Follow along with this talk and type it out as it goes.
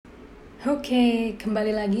Oke,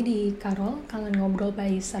 kembali lagi di Karol, Kangen Ngobrol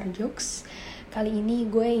by Sarjux. Kali ini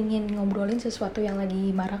gue ingin ngobrolin sesuatu yang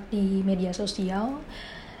lagi marak di media sosial.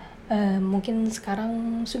 Mungkin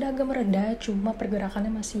sekarang sudah agak mereda, cuma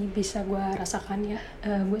pergerakannya masih bisa gue rasakan ya.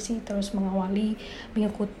 Gue sih terus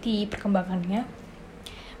mengikuti perkembangannya.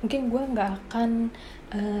 Mungkin gue nggak akan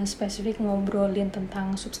spesifik ngobrolin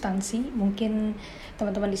tentang substansi. Mungkin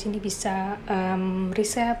teman-teman di sini bisa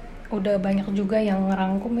riset. Udah banyak juga yang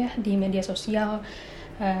ngerangkum ya di media sosial,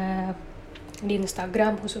 di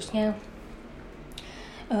Instagram khususnya.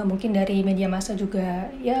 Mungkin dari media massa juga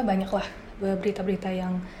ya banyak lah berita-berita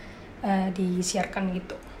yang disiarkan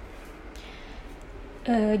gitu.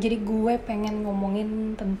 Jadi gue pengen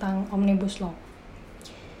ngomongin tentang Omnibus Law.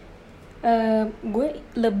 Gue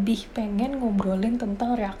lebih pengen ngobrolin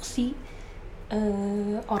tentang reaksi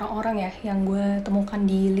orang-orang ya yang gue temukan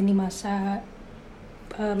di lini masa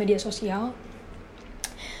media sosial,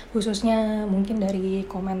 khususnya mungkin dari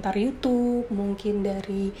komentar YouTube, mungkin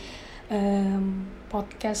dari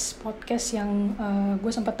podcast yang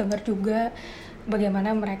gue sempat dengar juga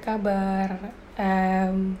bagaimana mereka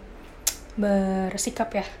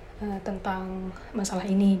bersikap ya tentang masalah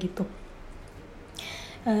ini gitu.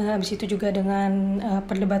 Habis itu juga dengan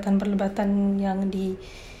perdebatan-perdebatan yang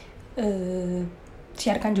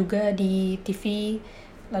disiarkan juga di TV,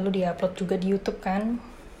 lalu diupload juga di YouTube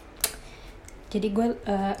kan. Jadi gue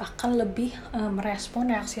akan lebih merespon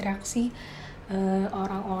reaksi-reaksi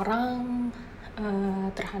orang-orang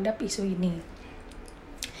terhadap isu ini.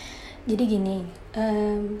 Jadi gini,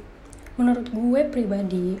 menurut gue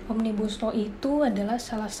pribadi, Omnibus Law itu adalah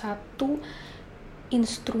salah satu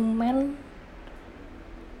instrumen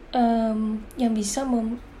yang bisa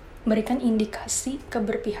memberikan indikasi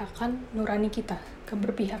keberpihakan nurani kita,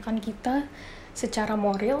 keberpihakan kita secara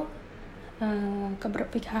moral,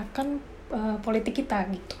 keberpihakan politik kita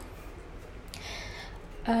gitu.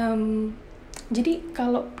 Jadi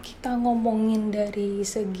kalau kita ngomongin dari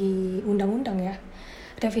segi undang-undang ya,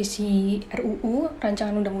 revisi RUU,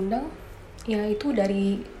 rancangan undang-undang, ya itu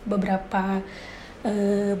dari beberapa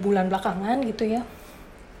bulan belakangan gitu ya.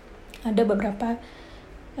 Ada beberapa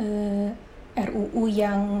RUU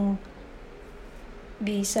yang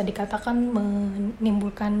bisa dikatakan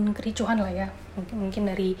menimbulkan kericuhan lah ya. Mungkin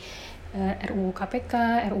dari RUU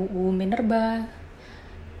KPK, RUU Minerba,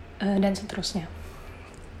 dan seterusnya.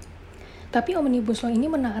 Tapi Omnibus Law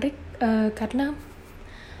ini menarik karena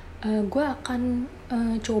gue akan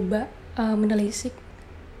coba menelisik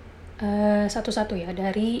satu-satu ya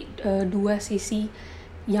dari dua sisi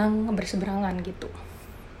yang berseberangan gitu.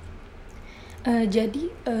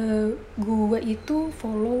 Jadi gue itu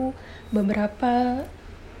follow beberapa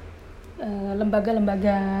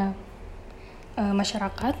lembaga-lembaga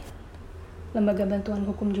masyarakat, lembaga bantuan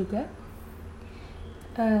hukum juga,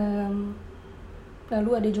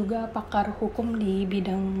 lalu ada juga pakar hukum di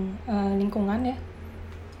bidang lingkungan ya,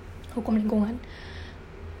 hukum lingkungan,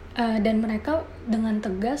 dan mereka dengan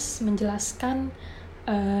tegas menjelaskan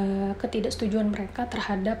ketidaksetujuan mereka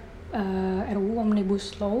terhadap RUU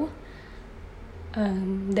Omnibus Law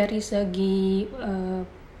dari segi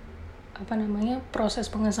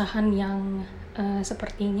proses pengesahan yang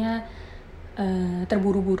sepertinya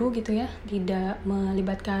terburu-buru gitu ya, tidak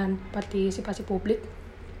melibatkan partisipasi publik,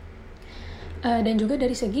 dan juga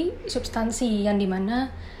dari segi substansi yang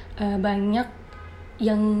dimana banyak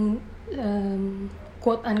yang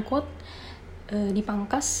quote unquote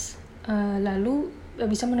dipangkas, lalu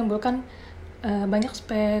bisa menimbulkan banyak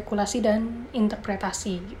spekulasi dan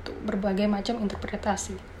interpretasi gitu, berbagai macam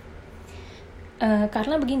interpretasi.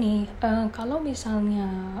 Karena begini, kalau misalnya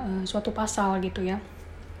suatu pasal gitu ya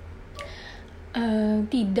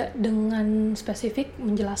tidak dengan spesifik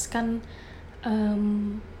menjelaskan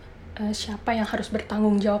siapa yang harus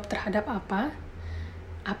bertanggung jawab terhadap apa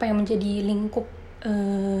yang menjadi lingkup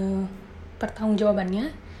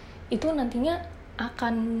pertanggungjawabannya, itu nantinya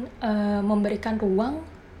akan memberikan ruang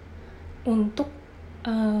untuk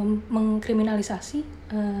mengkriminalisasi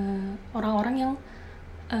orang-orang yang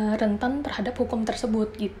rentan terhadap hukum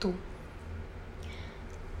tersebut gitu.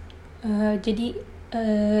 Jadi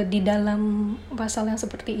di dalam pasal yang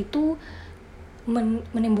seperti itu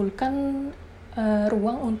menimbulkan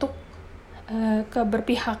ruang untuk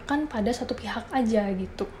keberpihakan pada satu pihak aja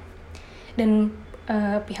gitu, dan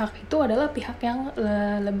pihak itu adalah pihak yang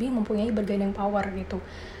lebih mempunyai bargaining power gitu,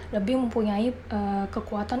 lebih mempunyai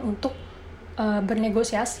kekuatan untuk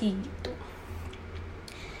bernegosiasi gitu.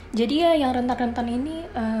 Jadi ya yang rentan-rentan ini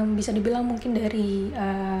bisa dibilang mungkin dari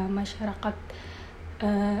masyarakat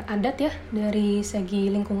adat ya, dari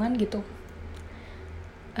segi lingkungan gitu.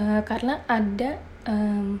 Karena ada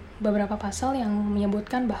beberapa pasal yang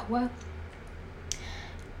menyebutkan bahwa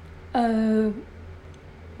uh,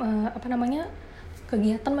 apa namanya,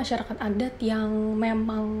 kegiatan masyarakat adat yang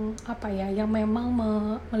memang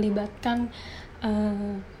melibatkan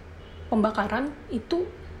pembakaran itu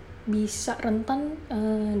bisa rentan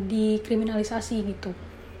dikriminalisasi gitu,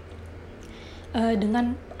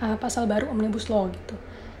 dengan pasal baru Omnibus Law gitu.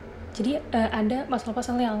 Jadi ada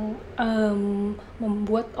pasal-pasal yang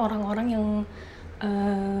membuat orang-orang yang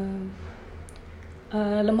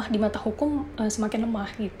lemah di mata hukum semakin lemah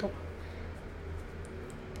gitu.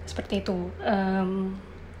 Seperti itu.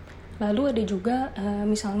 Lalu ada juga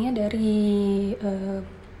misalnya dari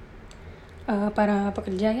para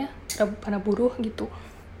pekerja ya, para buruh gitu.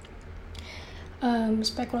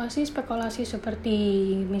 Spekulasi seperti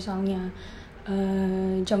misalnya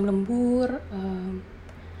jam lembur,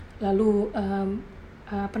 lalu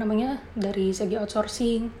dari segi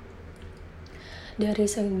outsourcing, dari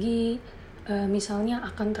segi misalnya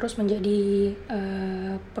akan terus menjadi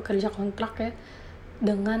pekerja kontrak ya,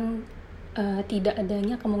 dengan tidak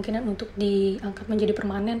adanya kemungkinan untuk diangkat menjadi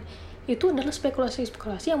permanen. Itu adalah spekulasi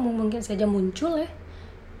yang mungkin saja muncul ya,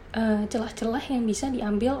 celah-celah yang bisa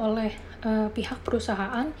diambil oleh pihak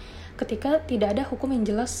perusahaan ketika tidak ada hukum yang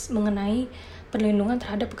jelas mengenai perlindungan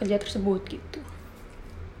terhadap pekerja tersebut gitu.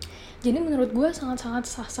 Jadi menurut gue sangat-sangat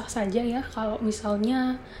sah-sah saja ya kalau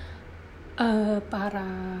misalnya para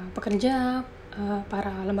pekerja,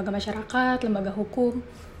 para lembaga masyarakat, lembaga hukum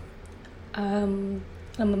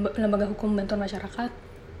bantuan masyarakat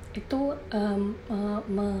itu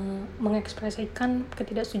mengekspresikan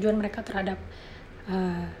ketidaksetujuan mereka terhadap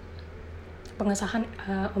pengesahan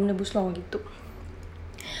Omnibus Law gitu.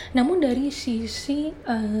 Namun dari sisi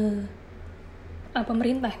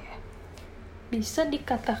pemerintah ya, bisa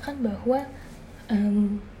dikatakan bahwa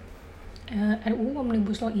RUU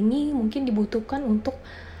Omnibus Law ini mungkin dibutuhkan untuk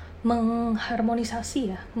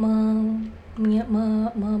mengharmonisasi ya,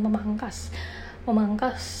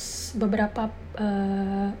 memangkas beberapa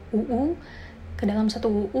UU ke dalam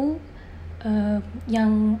satu UU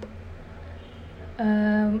yang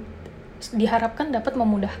diharapkan dapat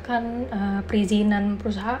memudahkan perizinan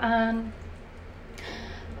perusahaan,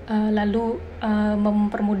 lalu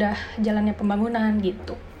mempermudah jalannya pembangunan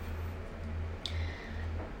gitu.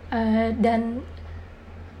 Dan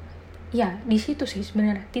ya di situ sih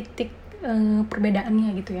sebenarnya titik perbedaannya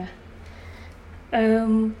gitu ya.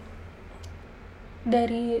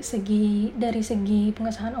 Dari segi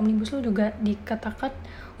pengesahan Omnibus Law juga dikatakan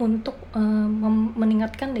untuk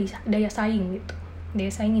meningkatkan daya saing gitu. Daya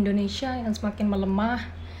saing Indonesia yang semakin melemah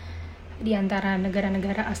di antara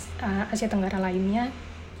negara-negara Asia Tenggara lainnya.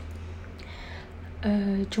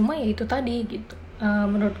 Cuma ya itu tadi gitu.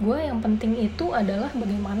 Menurut gue yang penting itu adalah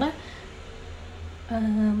bagaimana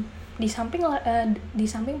di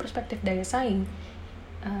samping perspektif daya saing,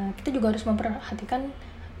 kita juga harus memperhatikan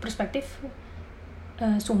perspektif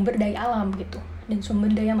sumber daya alam gitu dan sumber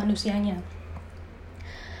daya manusianya.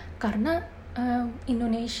 Karena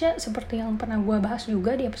Indonesia seperti yang pernah gue bahas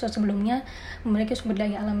juga di episode sebelumnya memiliki sumber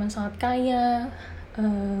daya alam yang sangat kaya,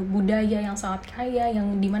 budaya yang sangat kaya,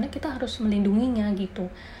 yang dimana kita harus melindunginya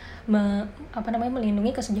gitu,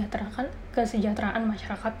 melindungi kesejahteraan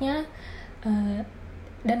masyarakatnya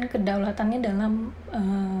dan kedaulatannya dalam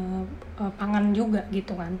pangan juga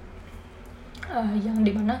gitu kan, yang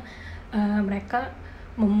dimana mereka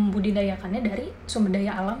membudidayakannya dari sumber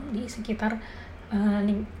daya alam di sekitar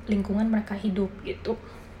lingkungan mereka hidup gitu.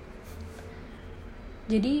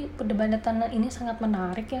 Jadi perdebatan ini sangat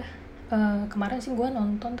menarik ya. Kemarin sih gue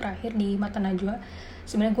nonton terakhir di Mata Najwa.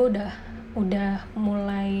 Sebenarnya gue udah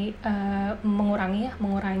mulai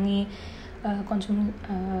mengurangi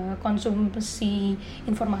konsumsi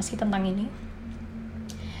informasi tentang ini.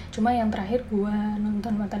 Cuma yang terakhir gue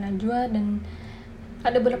nonton Mata Najwa dan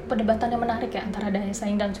ada perdebatan yang menarik ya antara daya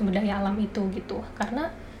saing dan sumber daya alam itu gitu.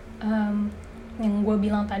 Karena yang gue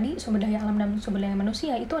bilang tadi, sumber daya alam dan sumber daya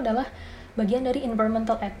manusia itu adalah bagian dari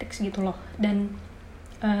environmental ethics gitu loh. Dan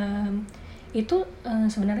itu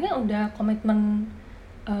sebenarnya udah komitmen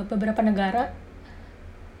beberapa negara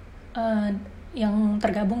yang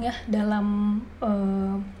tergabung ya dalam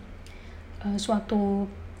suatu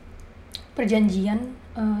perjanjian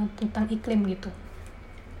tentang iklim gitu.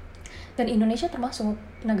 Dan Indonesia termasuk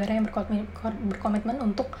negara yang berkomitmen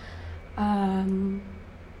untuk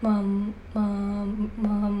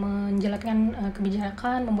menjalankan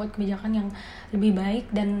kebijakan, membuat kebijakan yang lebih baik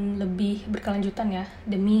dan lebih berkelanjutan ya,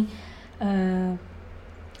 demi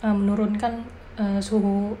menurunkan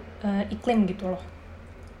suhu iklim gitu loh.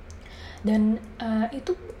 Dan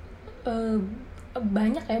itu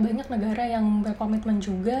banyak negara yang berkomitmen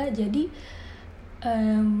juga. Jadi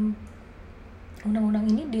undang-undang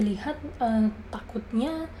ini dilihat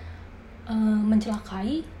takutnya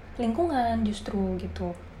mencelakai lingkungan justru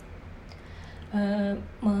gitu,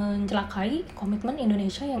 mencelakai komitmen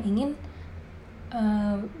Indonesia yang ingin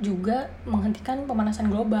juga menghentikan pemanasan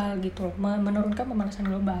global gitu, menurunkan pemanasan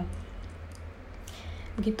global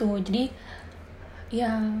begitu. Jadi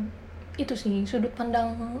ya itu sih sudut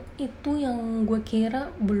pandang itu yang gue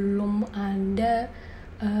kira belum ada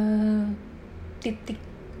titik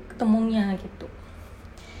temunya gitu.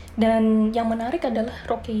 Dan yang menarik adalah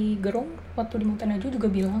Rocky Gerung waktu di Montenegro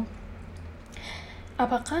juga bilang,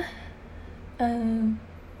 apakah 2000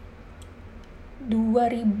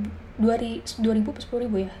 atau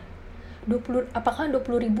 10.000 ya, apakah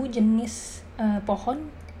 20.000 jenis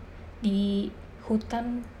pohon di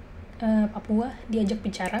hutan Papua diajak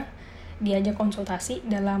bicara, diajak konsultasi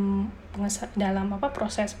dalam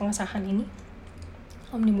proses pengesahan ini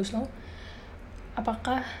Omnibus Law?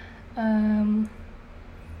 Apakah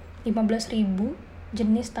 15.000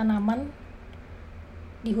 jenis tanaman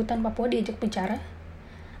di hutan Papua diajak bicara?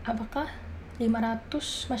 Apakah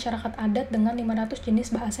 500 masyarakat adat dengan 500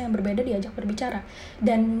 jenis bahasa yang berbeda diajak berbicara?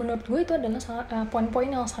 Dan menurut gue itu adalah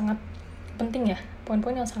poin-poin yang sangat penting ya,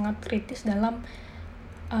 poin-poin yang sangat kritis dalam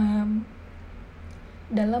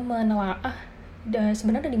menelaah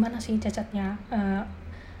sebenarnya di mana sih cacatnya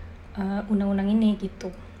undang-undang ini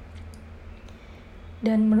gitu.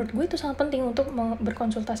 Dan menurut gue itu sangat penting untuk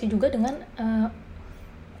berkonsultasi juga dengan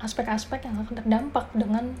aspek-aspek yang akan terdampak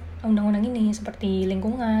dengan undang-undang ini, seperti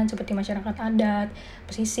lingkungan, seperti masyarakat adat,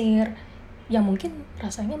 pesisir, yang mungkin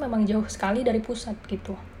rasanya memang jauh sekali dari pusat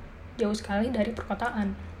gitu, jauh sekali dari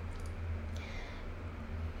perkotaan.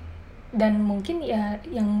 Dan mungkin ya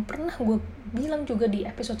yang pernah gue bilang juga di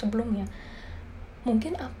episode sebelumnya,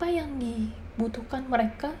 mungkin apa yang dibutuhkan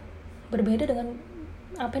mereka berbeda dengan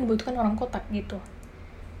apa yang dibutuhkan orang kota gitu.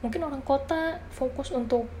 Mungkin orang kota fokus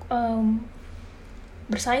untuk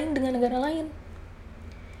bersaing dengan negara lain.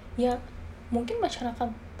 Ya, mungkin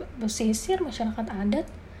masyarakat pesisir, masyarakat adat,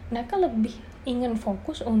 mereka lebih ingin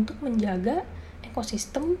fokus untuk menjaga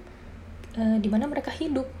ekosistem di mana mereka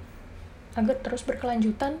hidup, agar terus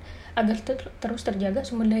berkelanjutan, agar terus terjaga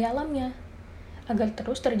sumber daya alamnya, agar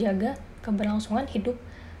terus terjaga keberlangsungan hidup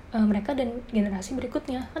mereka dan generasi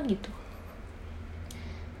berikutnya, kan gitu.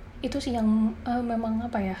 Itu sih yang memang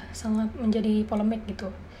sangat menjadi polemik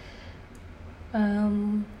gitu.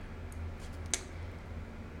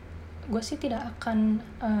 Gue sih tidak akan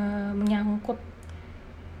menyangkut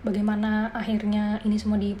bagaimana akhirnya ini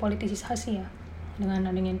semua dipolitisasi ya, dengan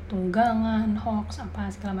adanya tunggangan, hoax,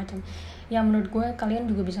 apa segala macam. Ya menurut gue kalian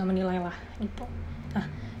juga bisa menilai lah gitu. Nah,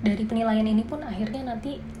 dari penilaian ini pun akhirnya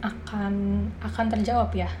nanti akan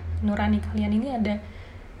terjawab ya, nurani kalian ini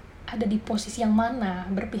ada di posisi yang mana,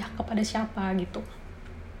 berpihak kepada siapa gitu.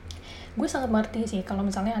 Gue sangat mengerti sih kalau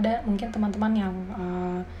misalnya ada mungkin teman-teman yang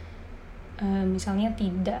misalnya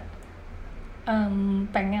tidak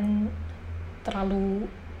pengen terlalu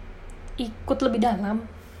ikut lebih dalam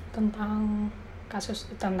tentang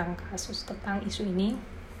isu ini,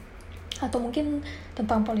 atau mungkin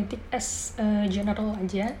tentang politik as general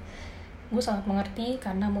aja. Gue sangat mengerti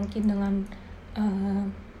karena mungkin dengan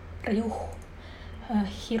riuh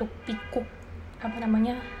hiruk pikuk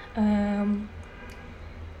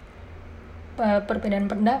perbedaan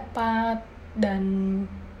pendapat dan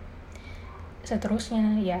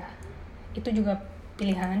seterusnya, ya itu juga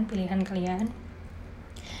pilihan kalian.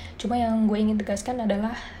 Cuma yang gue ingin tegaskan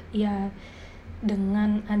adalah ya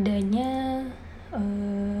dengan adanya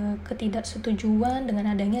ketidaksetujuan,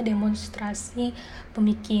 dengan adanya demonstrasi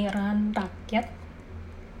pemikiran rakyat,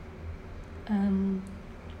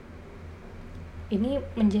 ini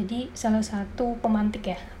menjadi salah satu pemantik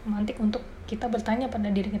untuk kita bertanya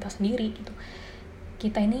pada diri kita sendiri gitu.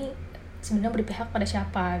 Kita ini sebenarnya berpihak pada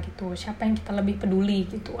siapa gitu, siapa yang kita lebih peduli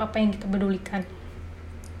gitu, apa yang kita pedulikan.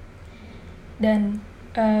 Dan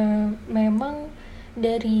memang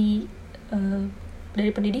dari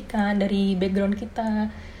pendidikan, dari background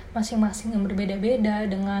kita masing-masing yang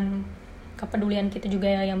berbeda-beda, dengan kepedulian kita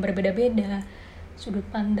juga yang berbeda-beda, sudut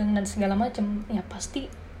pandang dan segala macam, ya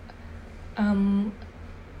pasti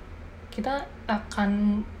kita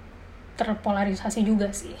akan terpolarisasi juga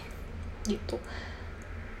sih gitu.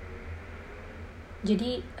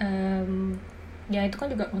 Jadi ya itu kan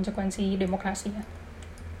juga konsekuensi demokrasi ya.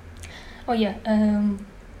 Oh ya,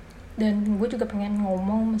 dan gue juga pengen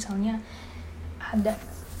ngomong, misalnya ada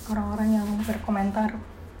orang-orang yang berkomentar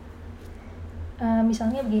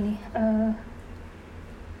misalnya begini,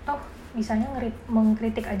 misalnya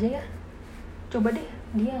mengkritik aja ya, coba deh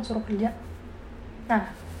dia yang suruh kerja. Nah,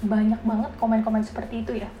 banyak banget komen-komen seperti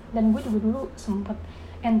itu ya, dan gue juga dulu sempet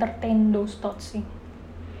entertain those thoughts sih.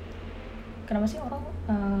 kenapa sih orang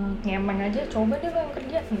ngemeng aja, coba deh lo yang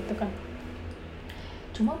kerja gitu kan.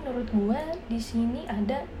 Cuma menurut gue di sini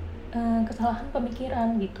ada kesalahan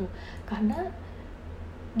pemikiran gitu, karena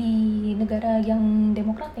di negara yang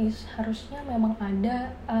demokratis harusnya memang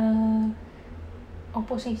ada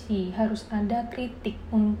oposisi, harus ada kritik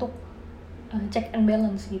untuk check and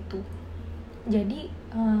balance gitu. Jadi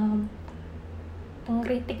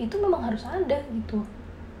pengkritik itu memang harus ada gitu,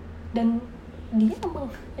 dan dia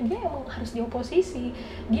emang harus di oposisi,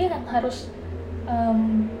 dia yang harus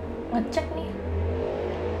ngecek nih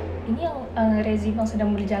ini yang rezim yang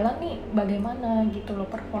sedang berjalan nih bagaimana gitu loh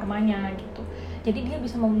performanya gitu. Jadi dia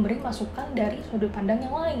bisa memberi masukan dari sudut pandang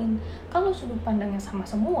yang lain. Kalau sudut pandangnya sama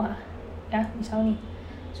semua, ya misal nih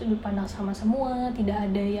sudut pandang sama semua, tidak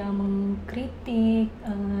ada yang mengkritik,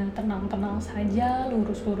 tenang-tenang saja,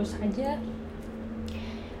 lurus-lurus saja,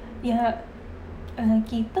 ya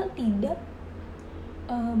kita tidak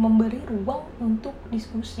memberi ruang untuk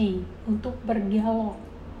diskusi, untuk berdialog,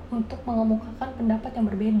 untuk mengemukakan pendapat yang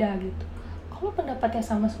berbeda gitu. Kalau pendapatnya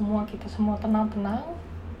sama semua, kita semua tenang-tenang,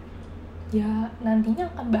 ya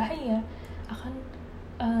nantinya akan bahaya, akan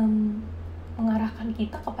mengarahkan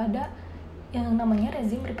kita kepada yang namanya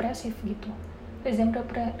rezim represif gitu. Rezim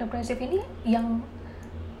represif ini yang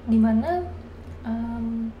dimana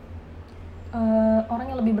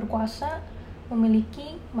orang yang lebih berkuasa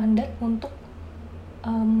memiliki mandat untuk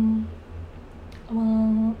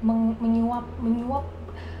menyuap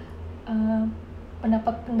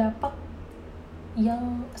pendapat-pendapat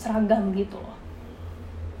yang seragam gitu loh.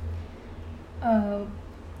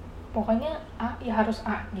 Pokoknya A ya harus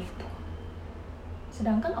A gitu.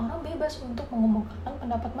 Sedangkan orang bebas untuk mengemukakan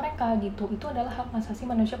pendapat mereka gitu. Itu adalah hak asasi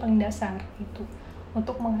manusia paling dasar gitu,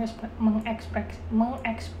 untuk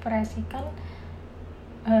mengekspresikan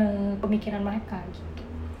pemikiran mereka gitu.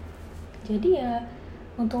 Jadi ya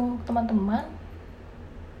untuk teman-teman,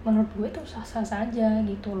 menurut gue itu sah-sah saja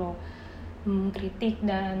gitu loh, kritik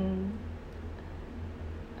dan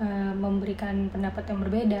memberikan pendapat yang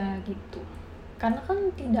berbeda gitu, karena kan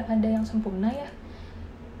tidak ada yang sempurna ya.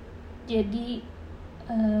 Jadi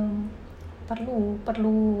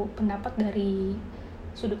perlu pendapat dari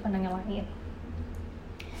sudut pandang yang lain.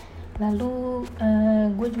 Lalu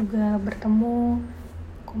gue juga bertemu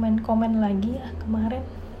komen-komen lagi ya kemarin,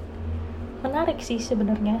 menarik sih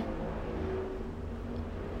sebenarnya,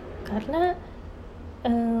 karena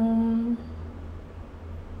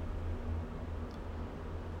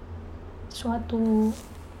suatu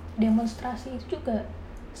demonstrasi itu juga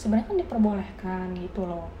sebenarnya kan diperbolehkan gitu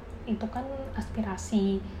loh. Itu kan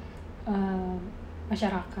aspirasi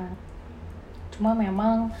masyarakat. Cuma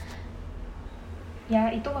memang ya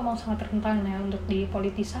itu memang sangat rentan ya untuk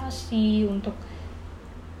dipolitisasi, untuk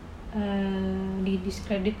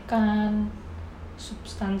didiskreditkan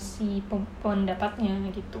substansi pendapatnya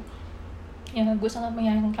gitu. Ya gue sangat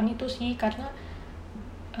menyayangkan itu sih, karena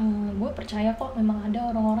gue percaya kok memang ada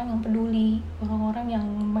orang-orang yang peduli, orang-orang yang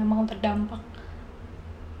memang terdampak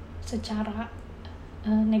secara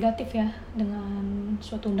negatif ya dengan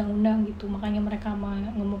suatu undang-undang gitu. Makanya mereka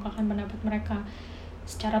mengemukakan pendapat mereka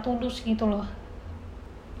secara tulus gitu loh.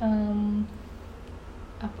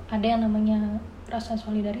 Ada yang namanya rasa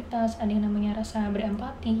solidaritas, ada yang namanya rasa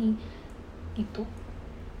berempati gitu.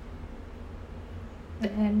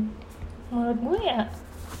 Dan menurut gue ya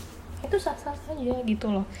itu sah-sah saja gitu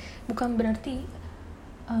loh. Bukan berarti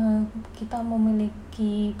kita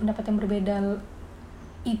memiliki pendapat yang berbeda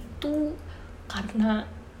itu karena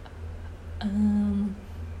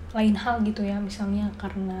lain hal gitu ya, misalnya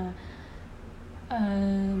karena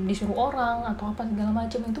disuruh orang atau apa segala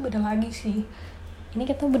macam, itu beda lagi sih. Ini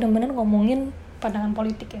kita benar-benar ngomongin pandangan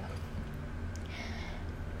politik ya.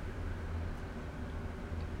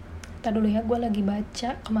 Ntar dulu ya, gue lagi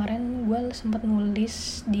baca, kemarin gue sempat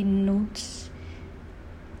nulis di notes.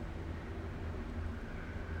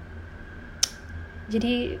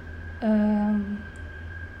 Jadi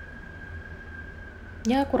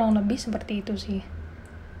ya kurang lebih seperti itu sih.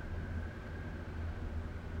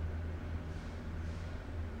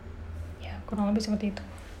 Kurang lebih seperti itu.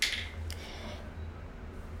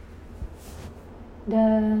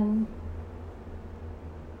 Dan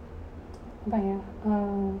apa ya,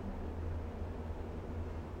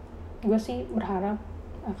 gue sih berharap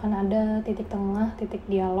akan ada titik tengah, titik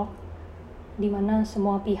dialog, di mana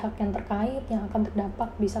semua pihak yang terkait yang akan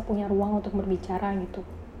terdampak bisa punya ruang untuk berbicara gitu.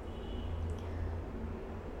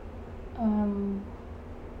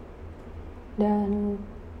 Dan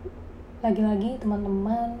lagi-lagi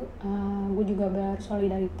teman-teman, gue juga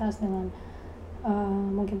bersolidaritas dengan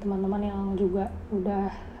mungkin teman-teman yang juga udah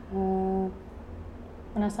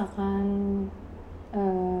merasakan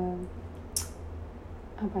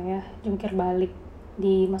jungkir balik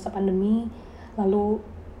di masa pandemi, lalu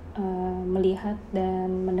melihat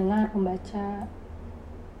dan mendengar, membaca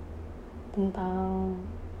tentang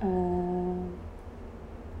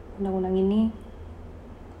undang-undang ini,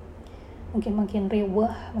 mungkin makin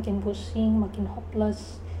riwah, makin pusing, makin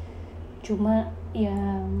hopeless. Cuma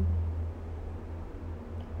ya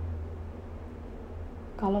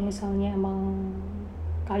kalau misalnya emang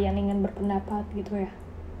kalian ingin berpendapat gitu ya,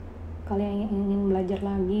 kalian ingin belajar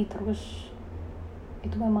lagi terus,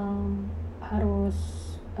 itu memang harus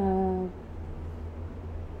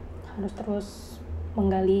terus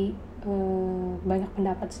menggali banyak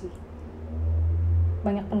pendapat sih,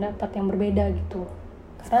 banyak pendapat yang berbeda gitu.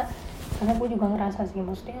 Karena gue juga ngerasa sih,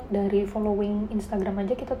 maksudnya dari following Instagram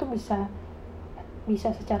aja kita tuh bisa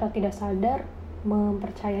secara tidak sadar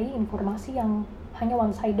mempercayai informasi yang hanya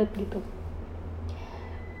one sided gitu.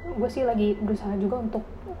 Gue sih lagi berusaha juga untuk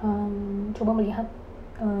coba melihat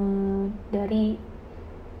dari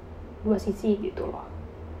dua sisi gitu loh.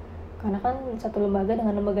 Karena kan satu lembaga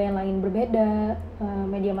dengan lembaga yang lain berbeda,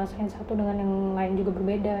 media massa yang satu dengan yang lain juga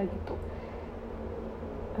berbeda gitu.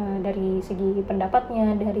 Dari segi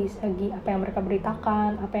pendapatnya, dari segi apa yang mereka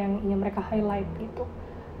beritakan, apa yang ingin mereka highlight gitu.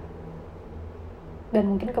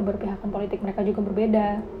 Dan mungkin keberpihakan politik mereka juga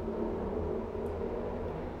berbeda.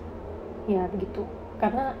 Ya begitu.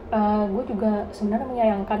 Karena gue juga sebenarnya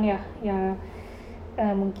menyayangkan ya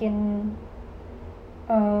mungkin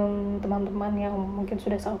teman-teman yang mungkin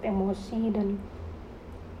sudah sangat emosi dan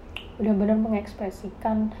benar-benar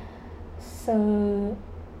mengekspresikan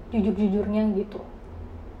sejujur-jujurnya gitu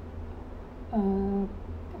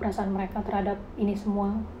perasaan mereka terhadap ini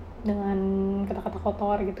semua, dengan kata-kata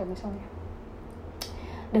kotor gitu misalnya,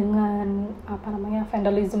 dengan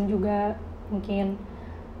vandalism juga, mungkin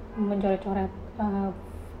mencoret-coret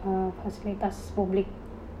fasilitas publik.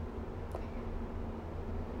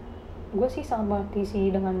 Gue sih sangat mengerti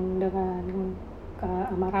sih dengan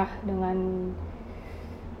amarah, dengan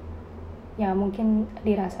ya mungkin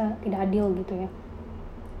dirasa tidak adil gitu ya.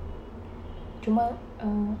 Cuma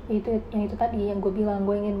itu tadi yang gue bilang,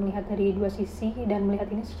 gue ingin melihat dari dua sisi dan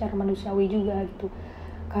melihat ini secara manusiawi juga gitu.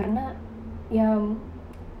 Karena ya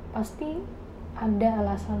pasti ada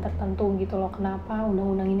alasan tertentu gitu loh kenapa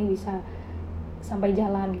undang-undang ini bisa sampai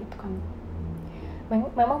jalan gitu kan.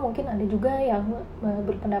 Memang mungkin ada juga yang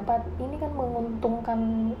berpendapat ini kan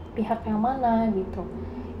menguntungkan pihak yang mana gitu,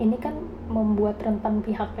 ini kan membuat rentan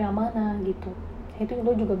pihak yang mana gitu. Itu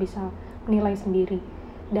lo juga bisa menilai sendiri,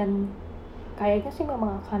 dan kayaknya sih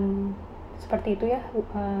memang akan seperti itu ya.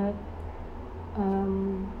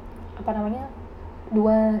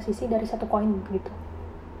 Dua sisi dari satu koin gitu.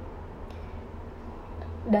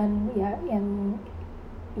 Dan ya yang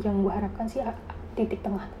gue harapkan sih titik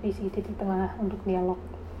tengah untuk dialog.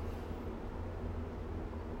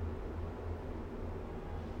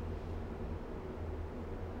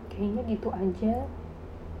 Kayaknya gitu aja.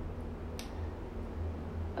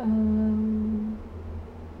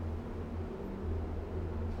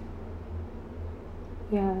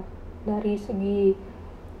 Ya dari segi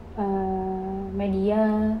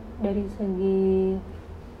media, dari segi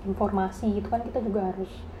informasi itu kan kita juga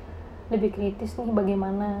harus lebih kritis nih,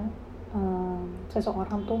 bagaimana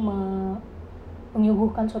seseorang tuh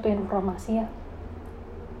menyuguhkan suatu informasi ya.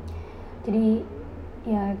 Jadi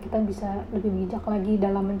ya kita bisa lebih bijak lagi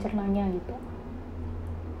dalam mencernanya gitu.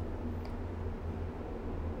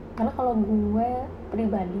 Karena kalau gue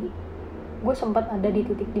pribadi, gue sempat ada di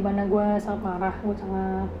titik dimana gue sangat marah, gue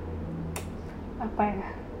sangat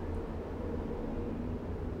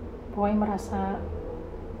pokoknya merasa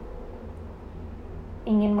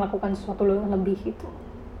ingin melakukan sesuatu yang lebih gitu.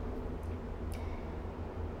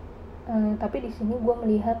 Tapi di sini gue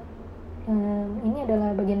melihat ini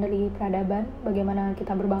adalah bagian dari peradaban, bagaimana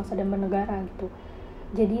kita berbangsa dan bernegara gitu.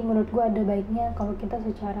 Jadi menurut gue ada baiknya kalau kita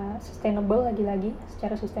secara sustainable,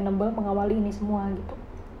 secara sustainable mengawali ini semua gitu.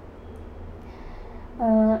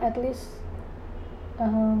 At least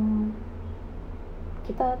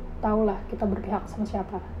kita tahulah kita berpihak sama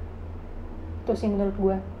siapa. Itu sih menurut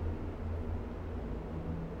gue.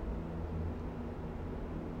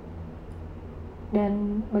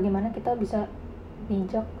 Dan bagaimana kita bisa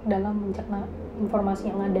bijak dalam mencerna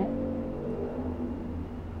informasi yang ada.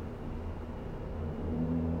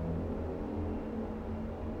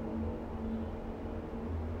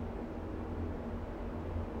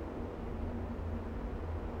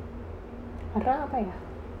 Karena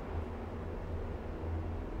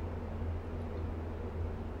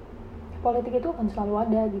politik itu akan selalu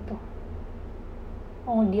ada gitu.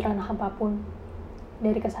 Mau di ranah apapun,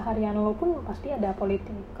 dari keseharian lo pun pasti ada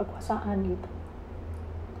politik, kekuasaan gitu.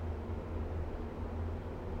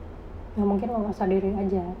 ya mungkin lo nggak sadarin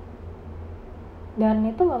aja. Dan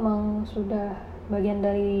itu memang sudah bagian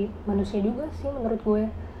dari manusia juga sih menurut gue,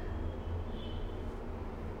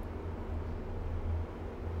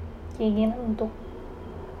 keinginan untuk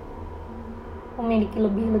memiliki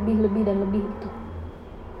lebih dan lebih gitu.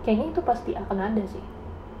 Kayaknya itu pasti akan ada sih.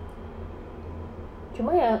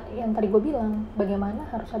 Cuma ya yang tadi gue bilang, bagaimana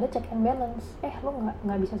harus ada check and balance. Lo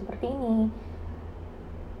nggak bisa seperti ini.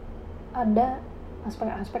 Ada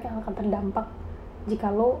aspek-aspek yang akan terdampak jika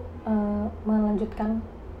lo melanjutkan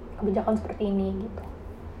kebijakan seperti ini gitu.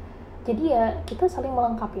 Jadi ya kita saling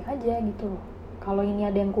melengkapi aja gitu. Kalau ini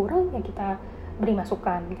ada yang kurang ya kita beri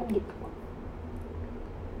masukan kan gitu.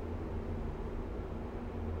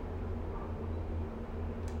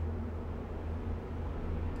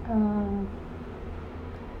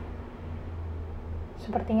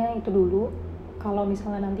 Sepertinya itu dulu. Kalau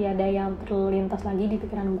misalnya nanti ada yang terlintas lagi di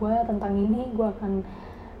pikiran gue tentang ini, gue akan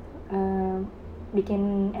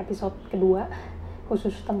bikin episode kedua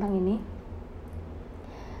khusus tentang ini.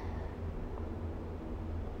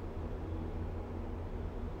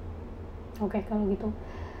 Oke, kalau gitu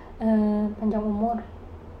panjang umur,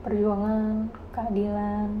 perjuangan,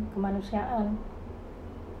 keadilan, kemanusiaan.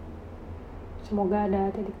 Semoga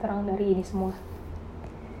ada titik terang dari ini semua.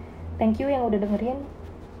 Thank you yang udah dengerin.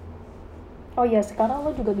 Oh ya, sekarang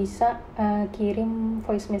lo juga bisa kirim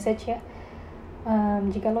voice message ya,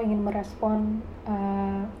 jika lo ingin merespon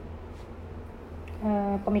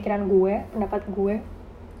pemikiran gue, pendapat gue.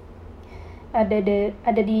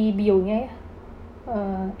 Ada di bio-nya ya,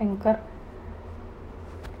 Anchor.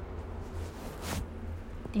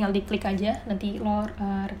 Tinggal diklik aja, nanti lo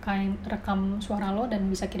rekam suara lo dan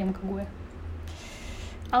bisa kirim ke gue.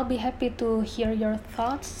 I'll be happy to hear your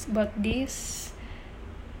thoughts about this.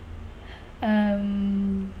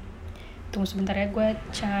 Tunggu sebentar ya, gue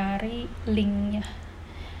cari linknya.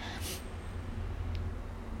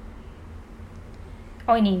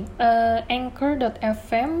 Oh ini,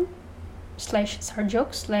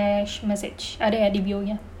 anchor.fm/sarjok/message. Ada ya di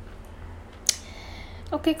bio-nya.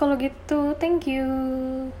 Oke, kalau gitu, thank you.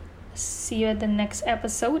 See you at the next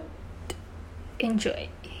episode. Enjoy.